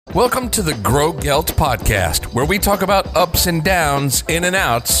Welcome to the Grow Gelt podcast, where we talk about ups and downs, in and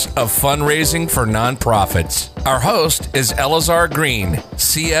outs of fundraising for nonprofits. Our host is Elazar Green,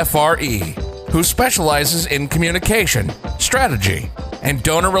 CFRE, who specializes in communication, strategy, and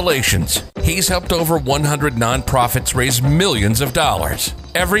donor relations. He's helped over 100 nonprofits raise millions of dollars.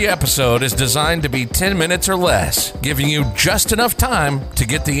 Every episode is designed to be 10 minutes or less, giving you just enough time to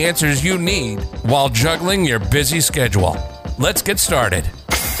get the answers you need while juggling your busy schedule. Let's get started.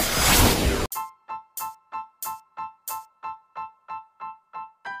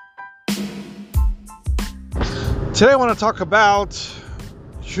 Today I want to talk about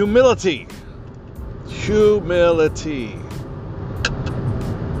humility. Humility.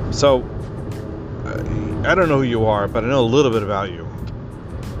 So, I don't know who you are, but I know a little bit about you.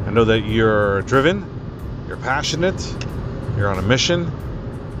 I know that you're driven, you're passionate, you're on a mission,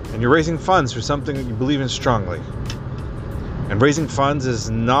 and you're raising funds for something that you believe in strongly. And raising funds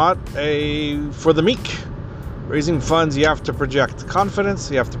is not for the meek. Raising funds, you have to project confidence,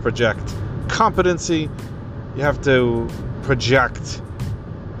 you have to project competency, you have to project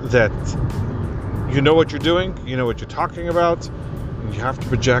that you know what you're doing, you know what you're talking about. You have to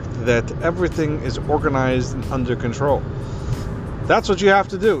project that everything is organized and under control. That's what you have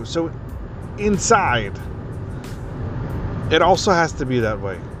to do. So inside, it also has to be that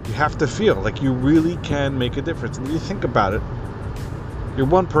way. You have to feel like you really can make a difference. And you think about it, you're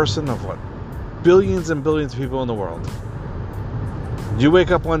one person of what? Billions and billions of people in the world. You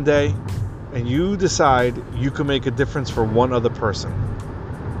wake up one day and you decide you can make a difference for one other person.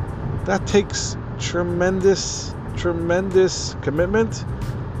 That takes tremendous commitment,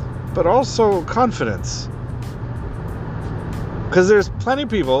 but also confidence. Because there's plenty of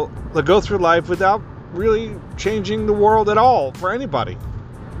people that go through life without really changing the world at all for anybody.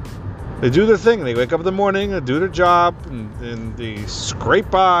 They do their thing. They wake up in the morning and do their job, and they scrape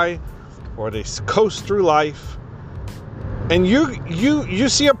by, or they coast through life. And you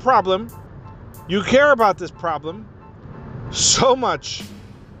see a problem. You care about this problem so much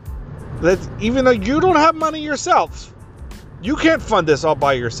that even though you don't have money yourself, you can't fund this all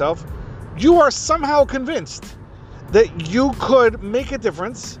by yourself, you are somehow convinced that you could make a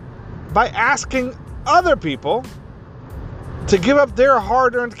difference by asking other people to give up their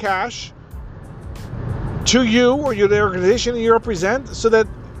hard-earned cash to you or the organization that you represent so that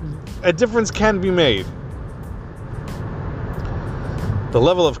a difference can be made. The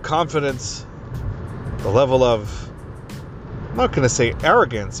level of confidence, the level of, I'm not going to say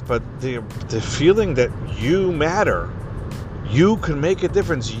arrogance, but the feeling that you matter, you can make a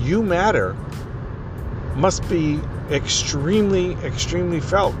difference, you matter, must be extremely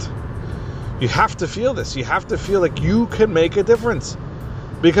felt. You have to feel this. You have to feel like you can make a difference.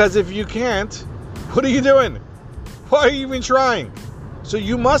 Because if you can't, what are you doing? Why are you even trying? So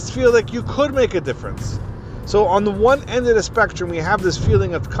you must feel like you could make a difference. So on the one end of the spectrum, we have this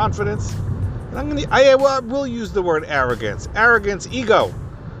feeling of confidence. I will use the word arrogance. Arrogance, ego.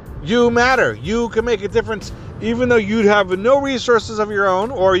 You matter. You can make a difference even though you have no resources of your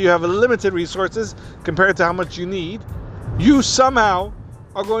own, or you have limited resources compared to how much you need. You somehow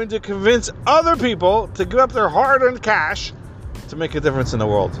are going to convince other people to give up their hard-earned cash to make a difference in the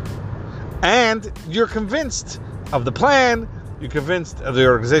world. And you're convinced of the plan. You're convinced of the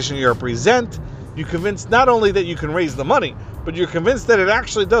organization you represent. You're convinced not only that you can raise the money, but you're convinced that it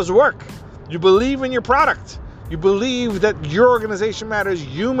actually does work. You believe in your product. You believe that your organization matters.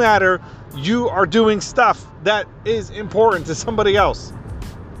 You matter. You are doing stuff that is important to somebody else.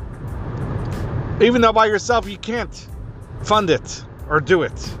 Even though by yourself you can't fund it or do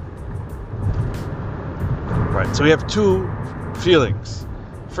it. Right, so we have two feelings.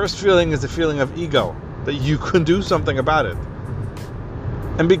 First feeling is the feeling of ego, that you can do something about it.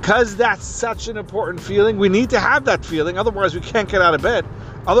 And because that's such an important feeling, we need to have that feeling. Otherwise, we can't get out of bed.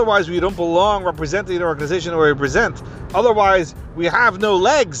 Otherwise, we don't belong representing the organization that we represent. Otherwise, we have no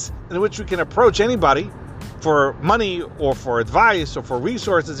legs in which we can approach anybody for money or for advice or for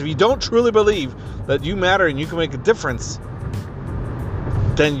resources. If you don't truly believe that you matter and you can make a difference,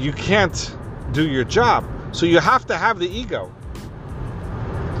 then you can't do your job. So you have to have the ego.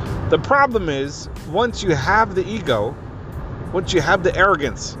 The problem is, once you have the ego, once you have the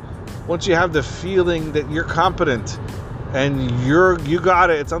arrogance, once you have the feeling that you're competent and you got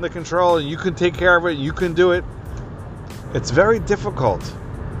it, it's under control, and you can take care of it, you can do it, it's very difficult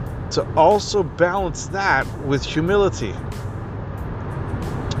to also balance that with humility.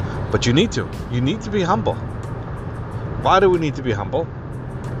 But you need to be humble. Why do we need to be humble?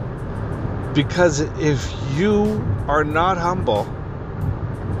 Because if you are not humble,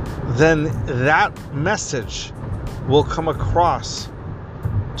 then that message will come across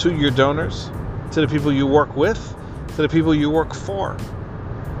to your donors, to the people you work with, to the people you work for.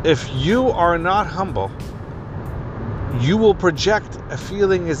 If you are not humble, you will project a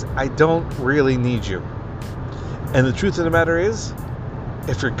feeling as, I don't really need you. And the truth of the matter is,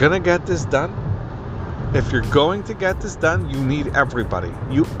 if you're going to get this done, you need everybody.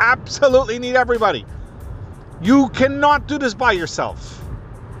 You absolutely need everybody. You cannot do this by yourself.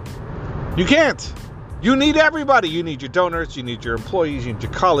 You can't. You need everybody. You need your donors, you need your employees, you need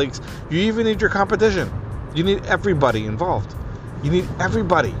your colleagues, you even need your competition. You need everybody involved. You need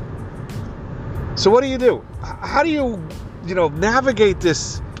everybody. So what do? How do you navigate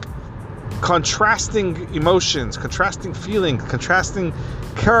this contrasting emotions, contrasting feelings, contrasting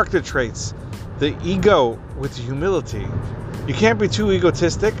character traits, the ego with the humility? You can't be too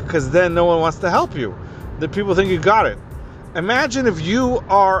egotistic, because then no one wants to help you. Then people think you got it. Imagine if you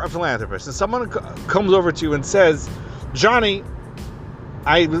are a philanthropist and someone comes over to you and says, Johnny,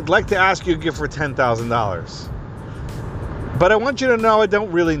 I would like to ask you a gift for $10,000. But I want you to know I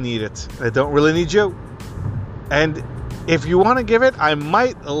don't really need it. I don't really need you. And if you want to give it, I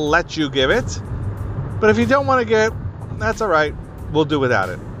might let you give it. But if you don't want to give it, that's all right. We'll do without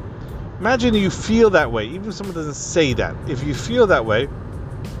it. Imagine you feel that way. Even if someone doesn't say that. If you feel that way,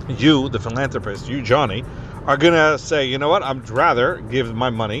 you, the philanthropist, you, Johnny, are going to say, you know what? I'd rather give my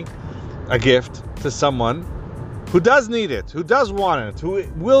money, a gift, to someone who does need it, who does want it, who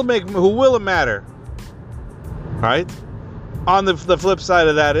will matter. Right? On the flip side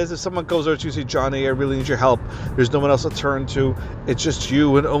of that is, if someone goes over to you and says, Johnny, I really need your help. There's no one else to turn to. It's just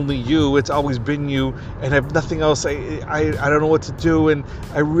you and only you. It's always been you. And I have nothing else. I don't know what to do. And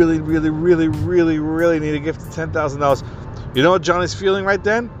I really, really, really, really, really need a gift of $10,000. You know what Johnny's feeling right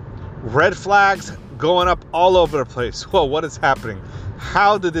then? Red flags going up all over the place. Whoa, what is happening?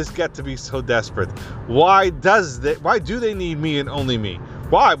 How did this get to be so desperate? Why do they need me and only me?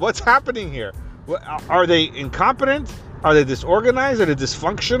 Why? What's happening here? Are they incompetent? Are they disorganized? Are they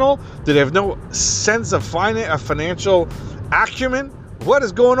dysfunctional? Do they have no sense of financial acumen? What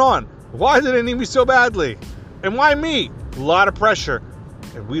is going on? Why do they need me so badly? And why me? A lot of pressure.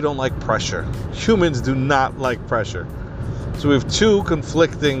 And we don't like pressure. Humans do not like pressure. So we have two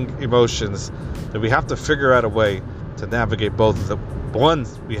conflicting emotions that we have to figure out a way to navigate both of them. One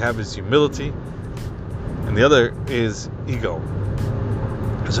we have is humility, and the other is ego.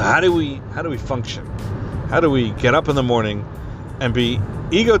 So how do we function? How do we get up in the morning and be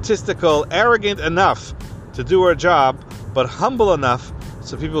egotistical, arrogant enough to do our job, but humble enough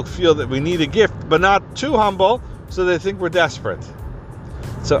so people feel that we need a gift, but not too humble so they think we're desperate?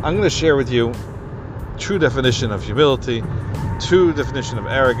 So I'm going to share with you true definition of humility, true definition of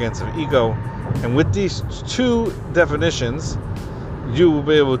arrogance, of ego. And with these two definitions, you will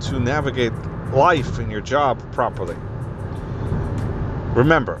be able to navigate life and your job properly.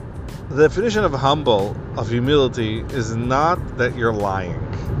 Remember, the definition of humility is not that you're lying.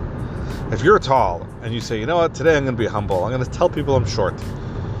 If you're tall and you say, you know what, today I'm going to be humble, I'm going to tell people I'm short.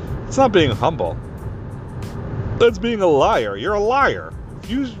 It's not being humble. That's being a liar. You're a liar.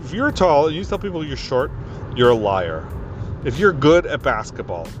 If you're tall and you tell people you're short, you're a liar. If you're good at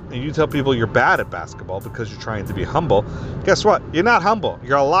basketball and you tell people you're bad at basketball because you're trying to be humble, guess what? You're not humble.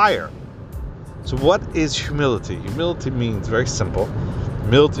 You're a liar. So what is humility? Humility means very simple.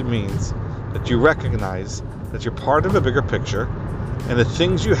 Humility means that you recognize that you're part of a bigger picture, and the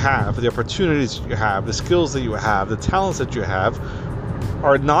things you have, the opportunities you have, the skills that you have, the talents that you have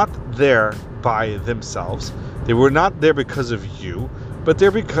are not there by themselves. They were not there because of you, but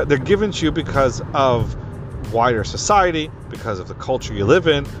they're given to you because of wider society, because of the culture you live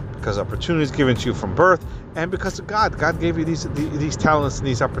in, because opportunities given to you from birth, and because of God. God gave you these talents and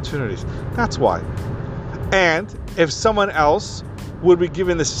these opportunities. That's why. And if someone else would be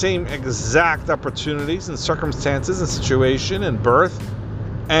given the same exact opportunities and circumstances and situation and birth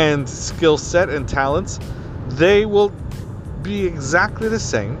and skill set and talents, they will be exactly the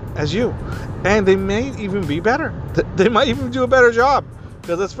same as you. And they may even be better. They might even do a better job.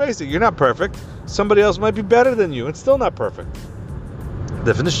 Because let's face it, you're not perfect. Somebody else might be better than you and still not perfect. The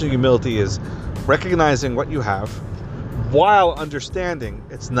definition of humility is recognizing what you have while understanding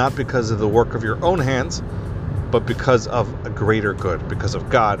it's not because of the work of your own hands, but because of a greater good, because of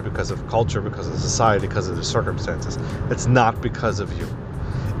God, because of culture, because of society, because of the circumstances. It's not because of you.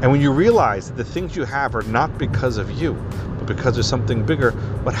 And when you realize that the things you have are not because of you, but because of something bigger,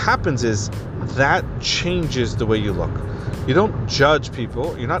 what happens is that changes the way you look. You don't judge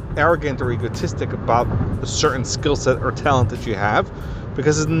people. You're not arrogant or egotistic about a certain skill set or talent that you have,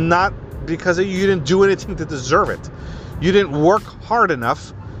 because it's not because you didn't do anything to deserve it. You didn't work hard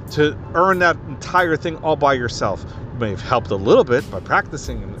enough to earn that entire thing all by yourself. may have helped a little bit by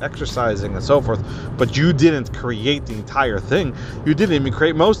practicing and exercising and so forth, but you didn't create the entire thing. You didn't even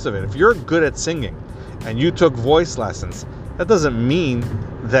create most of it. If you're good at singing and you took voice lessons, that doesn't mean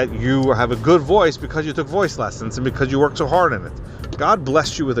that you have a good voice because you took voice lessons and because you worked so hard in it. God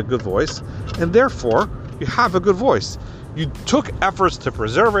blessed you with a good voice, and therefore you have a good voice. You took efforts to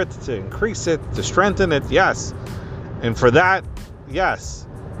preserve it, to increase it, to strengthen it, yes. And for that, yes,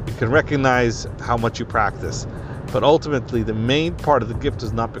 you can recognize how much you practice. But ultimately, the main part of the gift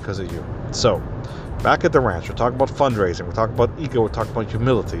is not because of you. So, back at the ranch, we're talking about fundraising, we're talking about ego, we're talking about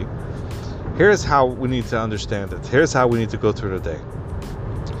humility. Here's how we need to understand it. Here's how we need to go through the day.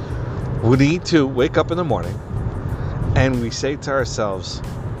 We need to wake up in the morning and we say to ourselves,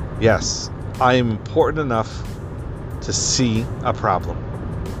 yes, I am important enough to see a problem.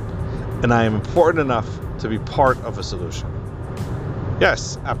 And I am important enough to be part of a solution.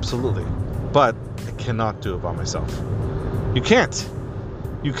 Yes, absolutely. But I cannot do it by myself. You can't.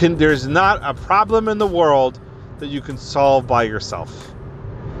 There's not a problem in the world that you can solve by yourself.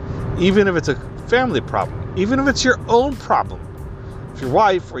 Even if it's a family problem, even if it's your own problem. If your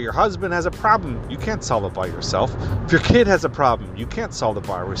wife or your husband has a problem, you can't solve it by yourself. If your kid has a problem, you can't solve it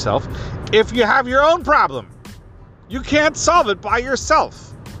by yourself. If you have your own problem, you can't solve it by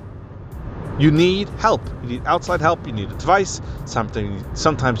yourself. You need help. You need outside help. You need advice.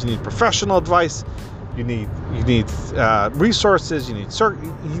 Sometimes you need professional advice. You need resources. You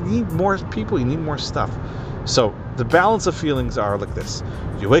need more people. You need more stuff. So the balance of feelings are like this.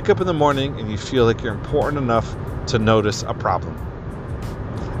 You wake up in the morning and you feel like you're important enough to notice a problem.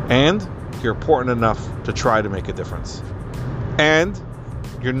 And you're important enough to try to make a difference. And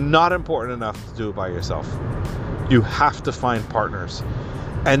you're not important enough to do it by yourself. You have to find partners.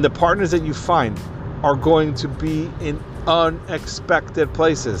 And the partners that you find are going to be in unexpected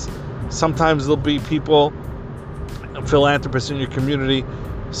places. Sometimes there'll be people, philanthropists in your community.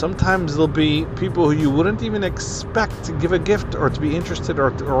 Sometimes there'll be people who you wouldn't even expect to give a gift or to be interested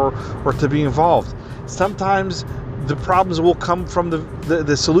or to be involved. Sometimes the problems will come from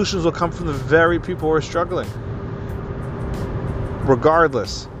the solutions will come from the very people who are struggling.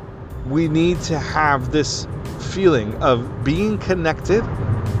 Regardless, we need to have this feeling of being connected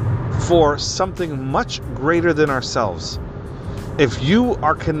for something much greater than ourselves. If you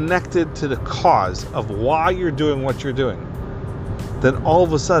are connected to the cause of why you're doing what you're doing, then all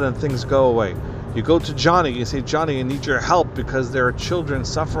of a sudden things go away. You go to Johnny, you say, Johnny, I need your help because there are children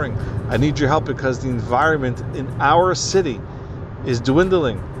suffering. I need your help because the environment in our city is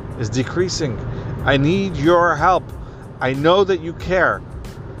dwindling, is decreasing. I need your help. I know that you care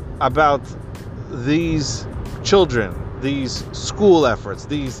about these children, these school efforts,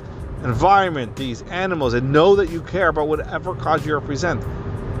 these environment, these animals, and know that you care about whatever cause you represent.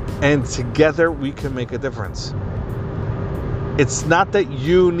 And together we can make a difference. It's not that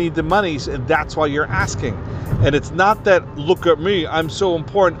you need the money and that's why you're asking. And it's not that, look at me, I'm so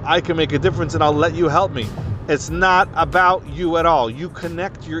important, I can make a difference and I'll let you help me. It's not about you at all. You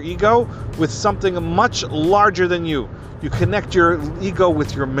connect your ego with something much larger than you. You connect your ego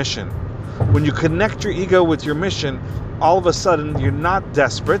with your mission. When you connect your ego with your mission, all of a sudden you're not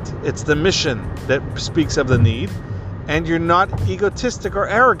desperate. It's the mission that speaks of the need. And you're not egotistic or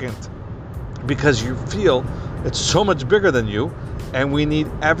arrogant because you feel it's so much bigger than you and we need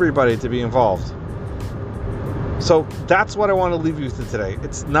everybody to be involved. So that's what I want to leave you with today.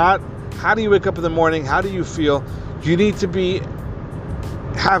 It's not how do you wake up in the morning, how do you feel. You need to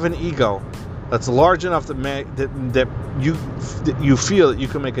have an ego that's large enough that you feel that you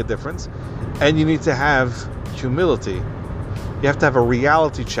can make a difference. And you need to have humility. You have to have a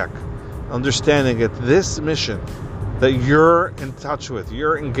reality check, understanding that this mission that you're in touch with,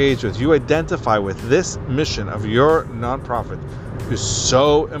 you're engaged with, you identify with, this mission of your nonprofit is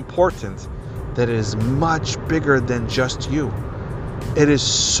so important that it is much bigger than just you. It is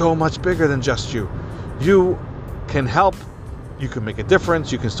so much bigger than just you. You can help, you can make a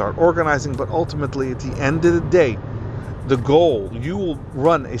difference, you can start organizing, but ultimately at the end of the day, the goal, you will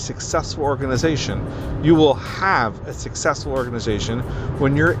run a successful organization. You will have a successful organization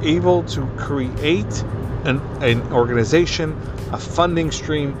when you're able to create an organization, a funding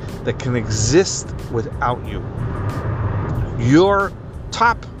stream that can exist without you. Your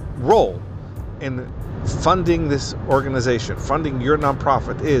top role in funding this organization, funding your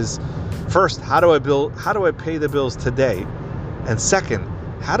nonprofit is, first, how do I pay the bills today? And second,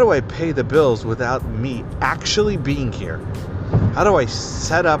 how do I pay the bills without me actually being here? How do I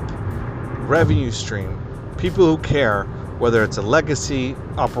set up revenue stream, people who care, whether it's a legacy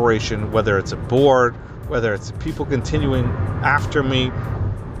operation, whether it's a board, whether it's people continuing after me?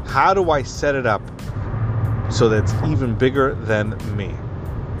 How do I set it up so that it's even bigger than me.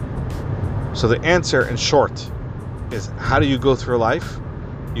 So the answer, in short, is how do you go through life?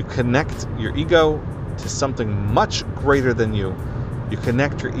 You connect your ego to something much greater than you. You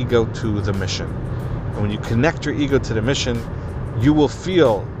connect your ego to the mission. And when you connect your ego to the mission, you will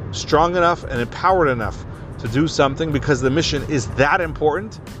feel strong enough and empowered enough to do something because the mission is that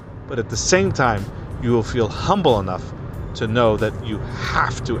important. But at the same time, you will feel humble enough to know that you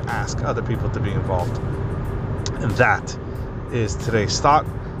have to ask other people to be involved. And that is today's thought.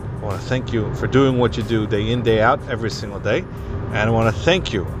 I want to thank you for doing what you do day in, day out, every single day. And I want to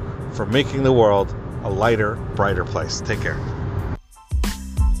thank you for making the world a lighter, brighter place. Take care.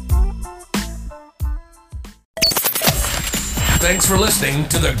 Thanks for listening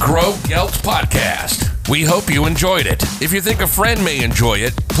to the Grow Gelt podcast. We hope you enjoyed it. If you think a friend may enjoy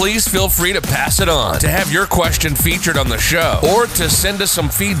it, please feel free to pass it on. To have your question featured on the show or to send us some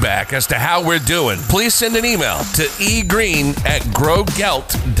feedback as to how we're doing, please send an email to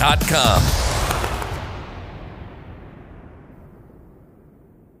egreen@growgelt.com.